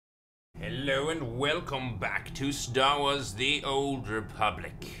Hello and welcome back to Star Wars: The Old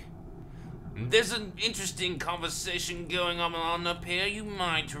Republic. There's an interesting conversation going on up here. You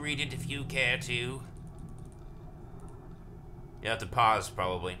might read it if you care to. You have to pause,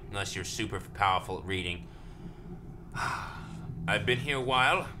 probably, unless you're super powerful at reading. I've been here a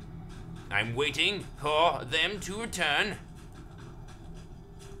while. I'm waiting for them to return.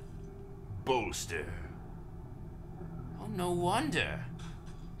 Bolster. Oh, no wonder.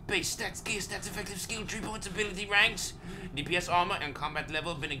 Base stats, gear stats, effective skill, 3 points, ability ranks, DPS armor, and combat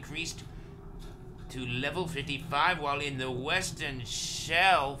level have been increased to level 55 while in the Western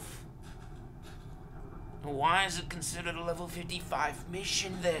Shelf. Why is it considered a level 55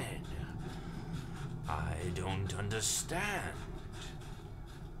 mission then? I don't understand.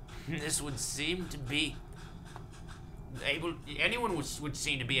 This would seem to be anyone would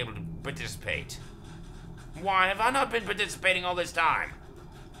seem to be able to participate. Why have I not been participating all this time?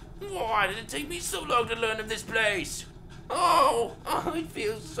 Why did it take me so long to learn of this place? Oh, I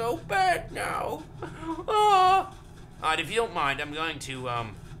feel so bad now. Oh. Alright, if you don't mind, I'm going to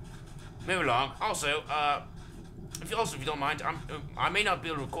move along. Also, if you don't mind, I may not be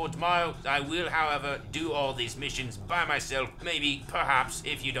able to record tomorrow. I will, however, do all these missions by myself. Maybe, perhaps,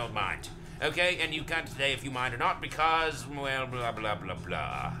 if you don't mind. Okay, and you can today if you mind or not, because, well, blah, blah, blah,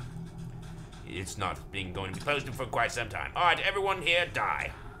 blah. It's not going to be posted for quite some time. Alright, everyone here,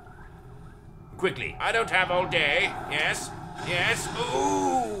 die. Quickly, I don't have all day. Yes, yes.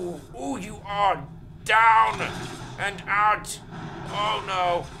 Ooh, ooh, you are down and out. Oh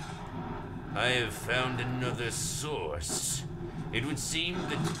no. I have found another source. It would seem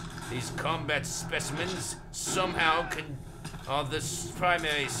that these combat specimens somehow are the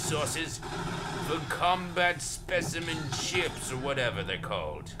primary sources for combat specimen chips, or whatever they're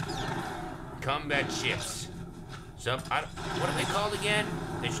called. Combat chips. What are they called again?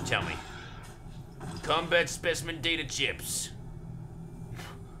 They should tell me. Combat specimen data chips.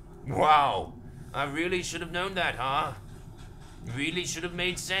 Wow. I really should have known that, huh? Really should have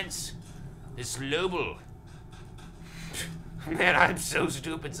made sense. This Lobel. Man, I'm so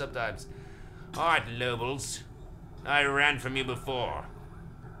stupid sometimes. Alright, Lobels. I ran from you before.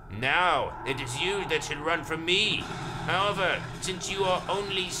 Now, it is you that should run from me. However, since you are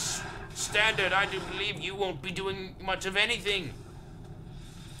only standard, I do believe you won't be doing much of anything.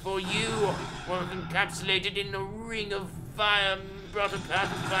 For you were encapsulated in a ring of fire brought about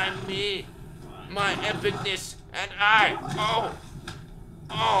by me, my epicness, and oh,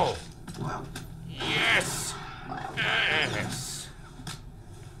 yes, yes.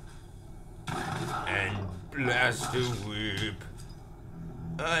 And Blaster Whip.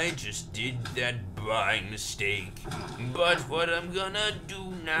 I just did that by mistake, but what I'm gonna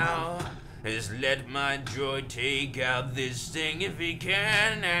do now is let my droid take out this thing if he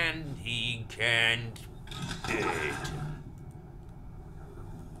can, and he can't. Dead.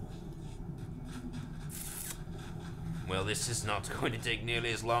 Well, this is not going to take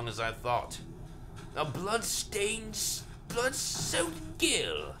nearly as long as I thought. A blood-stained, blood-soaked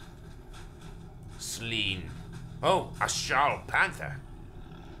gill. Sleen. Oh, a Sharl Panther.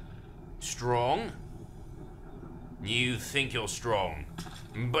 Strong? You think you're strong.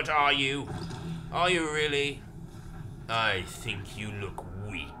 But are you? Are you really? I think you look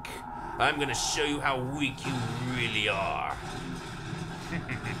weak. I'm gonna show you how weak you really are.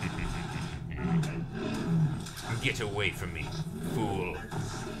 Get away from me, fool.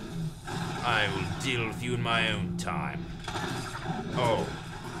 I will deal with you in my own time. Oh.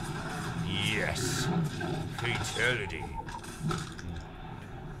 Yes. Fatality.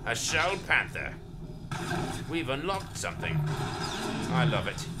 A Shell Panther. We've unlocked something. I love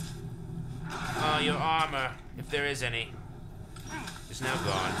it. Oh, your armor, if there is any, is now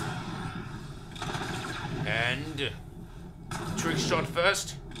gone. And trick shot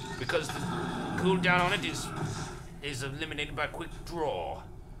first, because the cooldown on it is eliminated by quick draw.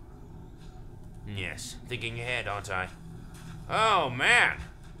 Yes, thinking ahead, aren't I? Oh man,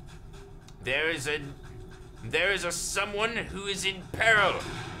 there is a someone who is in peril.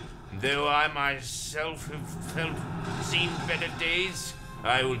 Though I myself have seen better days,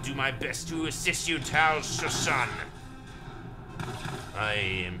 I will do my best to assist you, Tal Shoshan. I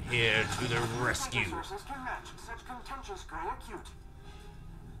am here to the rescue.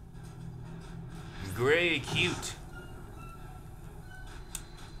 Gray acute.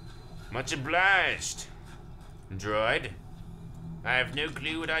 Much obliged. Droid, I have no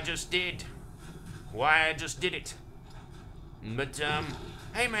clue what I just did. Why I just did it. But,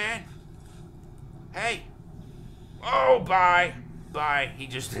 hey man. Hey. Oh, bye. Bye. He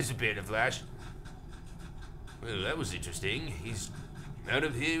just disappeared in a flash. Well, that was interesting. He's out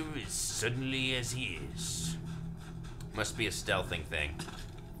of here as suddenly as he is. Must be a stealthing thing.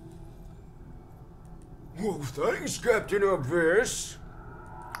 Well, thanks, Captain Obvious.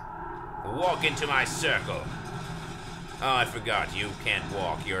 Walk into my circle. Oh, I forgot. You can't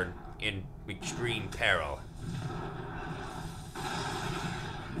walk. You're in extreme peril.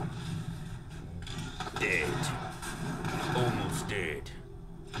 Dead. Almost dead.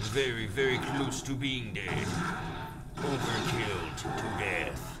 Very, very close to being dead. Overkilled to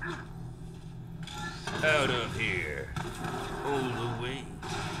death. Out of here. All the way.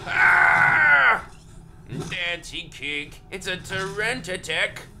 Ah! Anti-kick. It's a torrent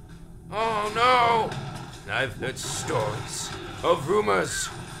attack. Oh no! I've heard stories of rumors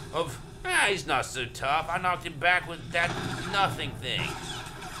of he's not so tough. I knocked him back with that nothing thing.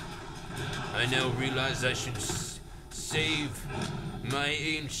 I now realize I should save my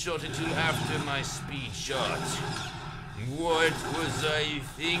aim shot until after my speed shot. What was I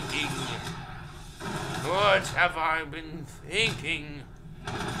thinking? What have I been thinking?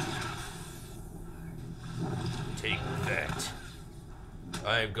 Take that.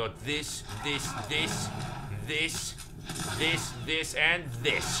 I've got this, and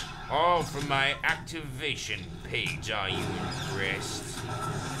this. All from my activation page. Are you impressed?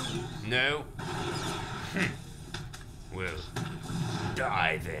 No? Well,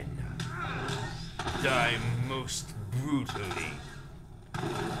 die then. Die most brutally.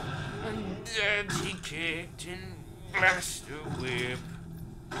 And he kicked and blaster whip.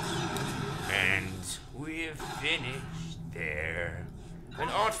 And we're finished there. An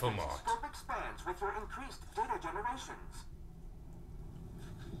artful mark. Scope expands with your increased data generations.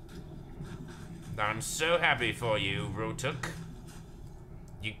 I'm so happy for you, Rotuk.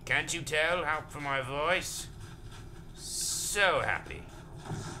 Can't you tell how from my voice? So happy.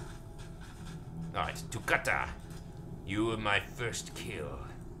 Alright, Tukata. You were my first kill.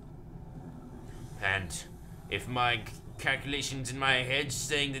 And if my calculations in my head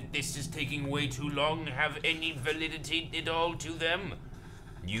saying that this is taking way too long have any validity at all to them,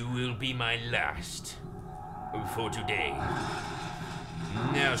 you will be my last for today.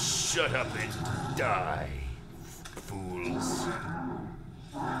 Now shut up and die, fools.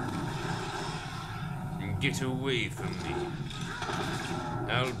 Get away from me.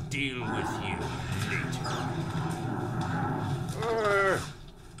 I'll deal with you later.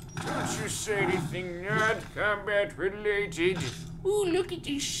 Don't you say anything not combat related. Ooh, look at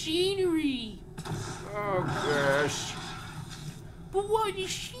this scenery. Oh, gosh. But why the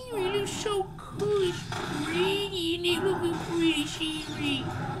scenery looks so cool? It's pretty, and it looks pretty scenery.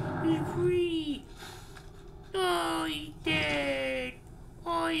 It's pretty. Oh, he's dead.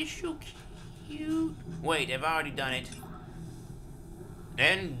 Oh, he's so cute. Wait, I've already done it.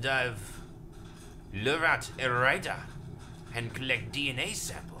 And I've lure out Iraida and collect DNA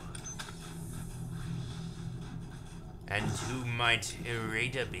sample. And who might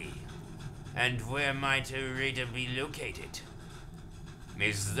Iraida be? And where might Iraida be located?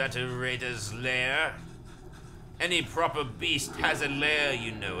 Is that Iraida's lair? Any proper beast has a lair,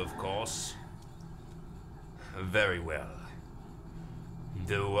 you know, of course. Very well.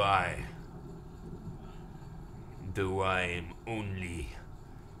 Though I am only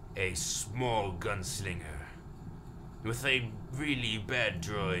a small gunslinger with a really bad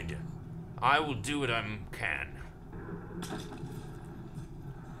droid, I will do what I can.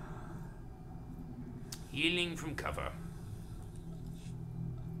 Healing from cover.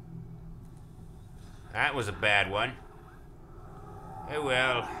 That was a bad one. Oh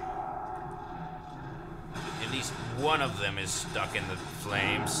well. At least one of them is stuck in the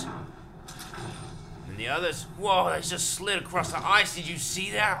flames. And the others, whoa, they just slid across the ice. Did you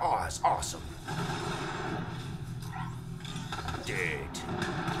see that? Oh, that's awesome. Dead.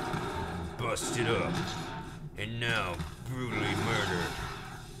 Busted up. And now brutally murdered.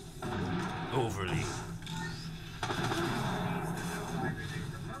 Overly.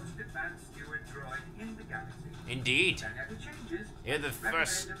 Indeed. You're the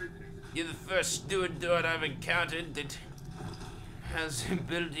first steward droid I've encountered that has the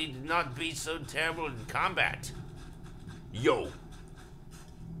ability to not be so terrible in combat. Yo.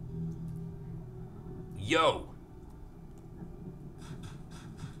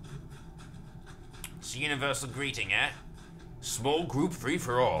 It's a universal greeting, eh? Small group free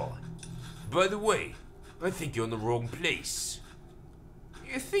for all. By the way, I think you're in the wrong place.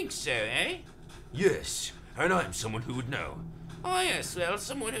 You think so, eh? Yes, and I'm someone who would know. Oh yes, well,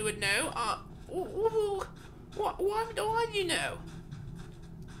 someone who would know. What do you know?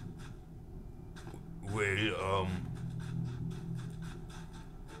 Well,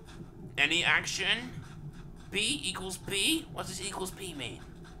 any action? B equals P? What does equals P mean?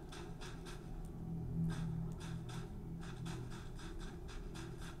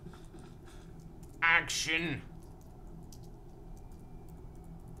 Action.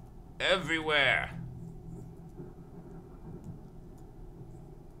 Everywhere.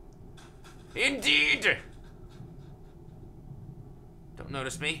 Indeed! Don't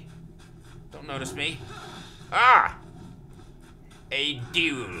notice me. Don't notice me. Ah! A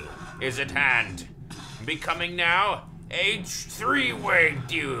duel is at hand. Becoming now a three-way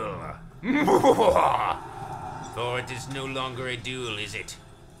duel. For it is no longer a duel, is it?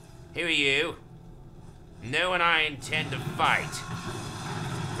 Who are you? No and I intend to fight.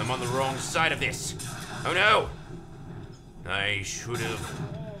 I'm on the wrong side of this. Oh no! I should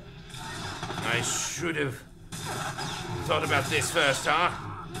have thought about this first, huh?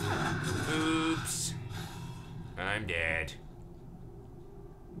 Oops. I'm dead.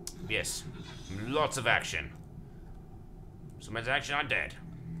 Yes, lots of action. So much action, I'm dead.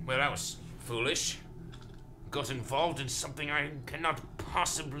 Well, that was foolish. Got involved in something I cannot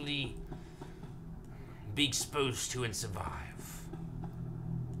possibly be exposed to and survive.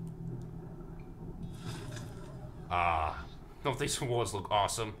 Don't these rewards look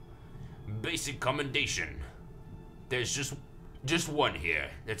awesome? Basic commendation. There's just one here.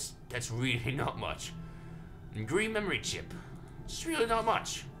 That's really not much. Green memory chip. It's really not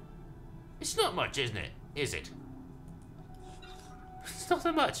much. It's not much, isn't it? Is it? It's not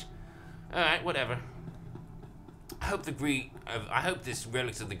that much. Alright, whatever. I hope this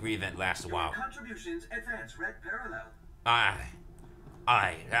Relics of the Gree event lasts a while. Contributions advance red parallel.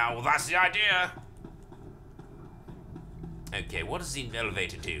 Well, that's the idea. Okay, what does the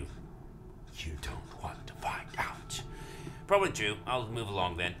elevator do? You don't want to find out. Probably true. I'll move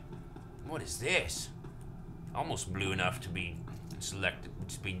along then. What is this? Almost blue enough to be selected,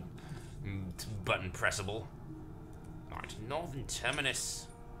 to be button pressable. Alright, Northern Terminus.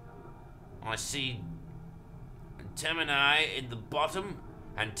 I see Termini in the bottom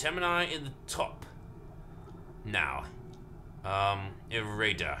and Termini in the top. Now,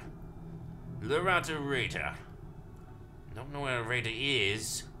 Iraida. Lure out Iraida. Don't know where Iraida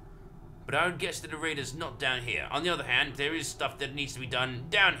is, but I would guess that Iraida's not down here. On the other hand, there is stuff that needs to be done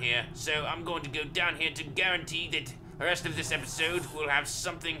down here, so I'm going to go down here to guarantee that the rest of this episode will have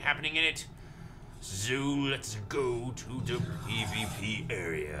something happening in it. So let's go to the PvP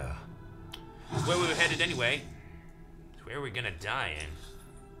area. It's where we were headed anyway. It's where we're gonna die in.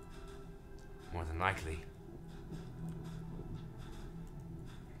 More than likely.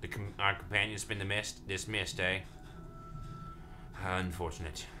 Our companion's been dismissed, eh? How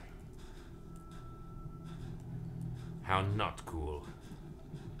unfortunate. How not cool.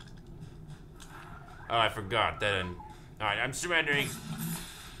 Oh, I forgot that. Alright, I'm surrendering.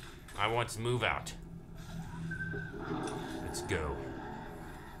 I want to move out. Let's go.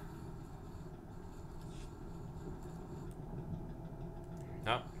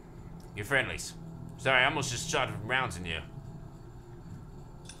 Oh, you're friendlies. Sorry, I almost just shot rounds in you.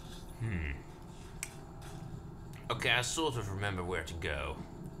 Okay, I sort of remember where to go.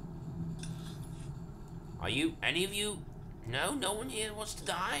 Are you, any of you? No? No one here wants to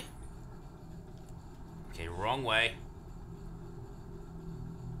die? Okay, wrong way.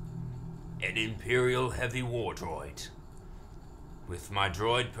 An Imperial heavy war droid. With my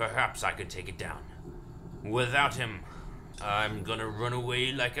droid, perhaps I could take it down. Without him, I'm gonna run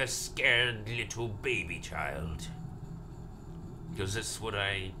away like a scared little baby child. Because that's what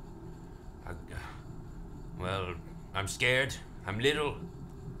well, I'm scared. I'm little.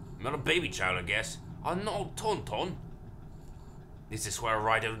 I'm not a baby child, I guess. I'm not a tauntaun. Is this where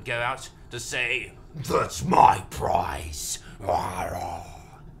Iraida would go out to say, "That's my prize"?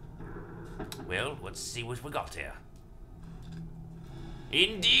 Well, let's see what we got here.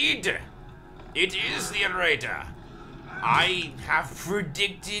 Indeed, it is the Iraida. I have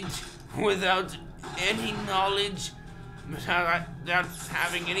predicted without any knowledge, without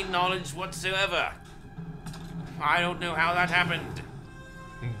having any knowledge whatsoever. I don't know how that happened,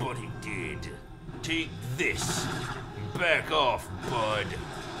 but it did. Take this. Back off, bud.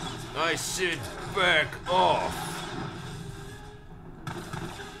 I said back off.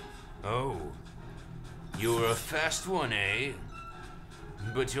 Oh, you're a fast one, eh?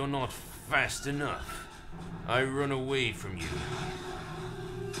 But you're not fast enough. I run away from you.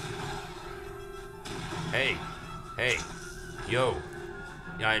 Hey, yo,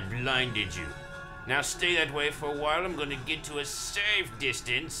 I blinded you. Now stay that way for a while. I'm gonna get to a safe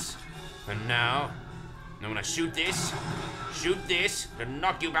distance. And now, I'm gonna shoot this to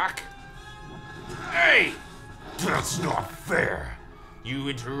knock you back. Hey! That's not fair. You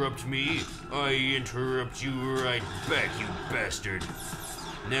interrupt me, I interrupt you right back, you bastard.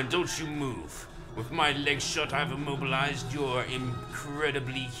 Now don't you move. With my legs shut, I've immobilized your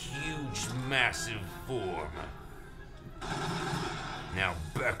incredibly huge, massive form. Now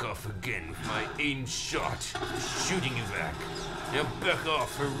back off again with my aim shot, shooting you back. Now back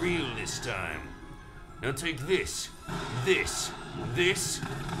off for real this time. Now take this, this, this,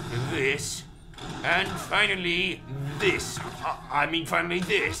 this, and finally this. Finally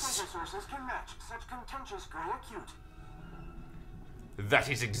this. Sources can match such contentious gray acute. That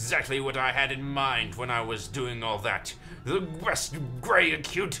is exactly what I had in mind when I was doing all that. The best gray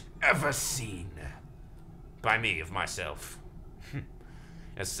acute ever seen. By me, of myself.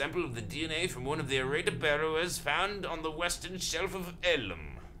 A sample of the DNA from one of the Iraida burrowers found on the western shelf of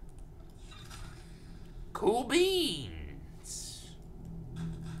Elm. Cool beans.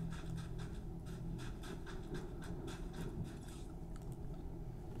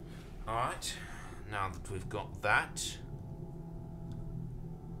 Alright, now that we've got that.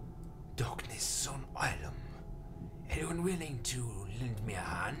 Darkness on Ilum. Anyone willing to lend me a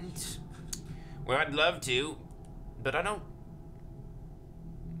hand? Well, I'd love to, but I don't.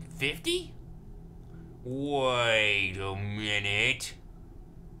 50? Wait a minute.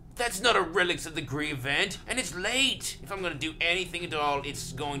 That's not a Relics of the Gree event, and it's late. If I'm gonna do anything at all,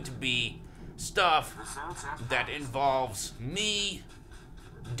 it's going to be stuff that involves me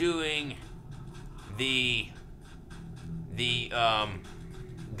doing the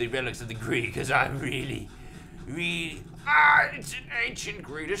Relics of the Gree, because I really, it's an ancient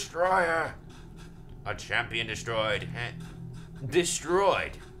Gree destroyer. A champion destroyed.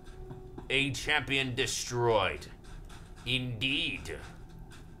 Destroyed. A champion destroyed. Indeed.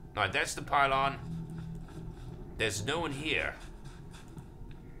 Alright, that's the pylon. There's no one here.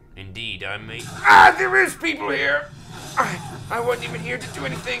 Indeed, I may... there is people here! I wasn't even here to do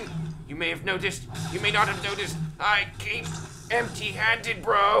anything. You may have noticed. You may not have noticed. I came empty-handed,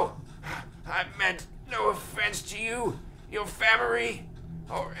 bro. I meant no offense to you, your family,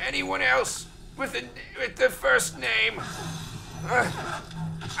 or anyone else with the first name.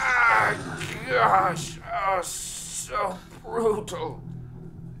 Gosh. Oh, so brutal.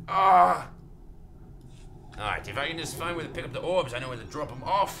 Alright, if I can just find where to pick up the orbs, I know where to drop them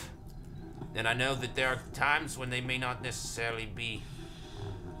off. Then I know that there are times when they may not necessarily be,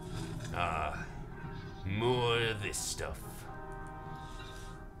 more of this stuff.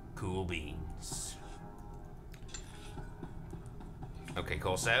 Cool beans. Okay,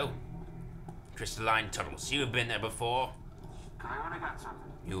 Corso. Crystalline tunnels. You have been there before. I got something.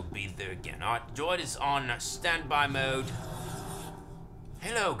 You'll be there again. Alright, droid is on standby mode.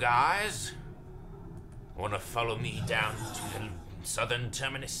 Hello, guys. Wanna follow me down to the southern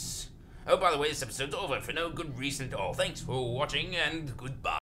terminus? Oh, by the way, this episode's over for no good reason at all. Thanks for watching, and goodbye.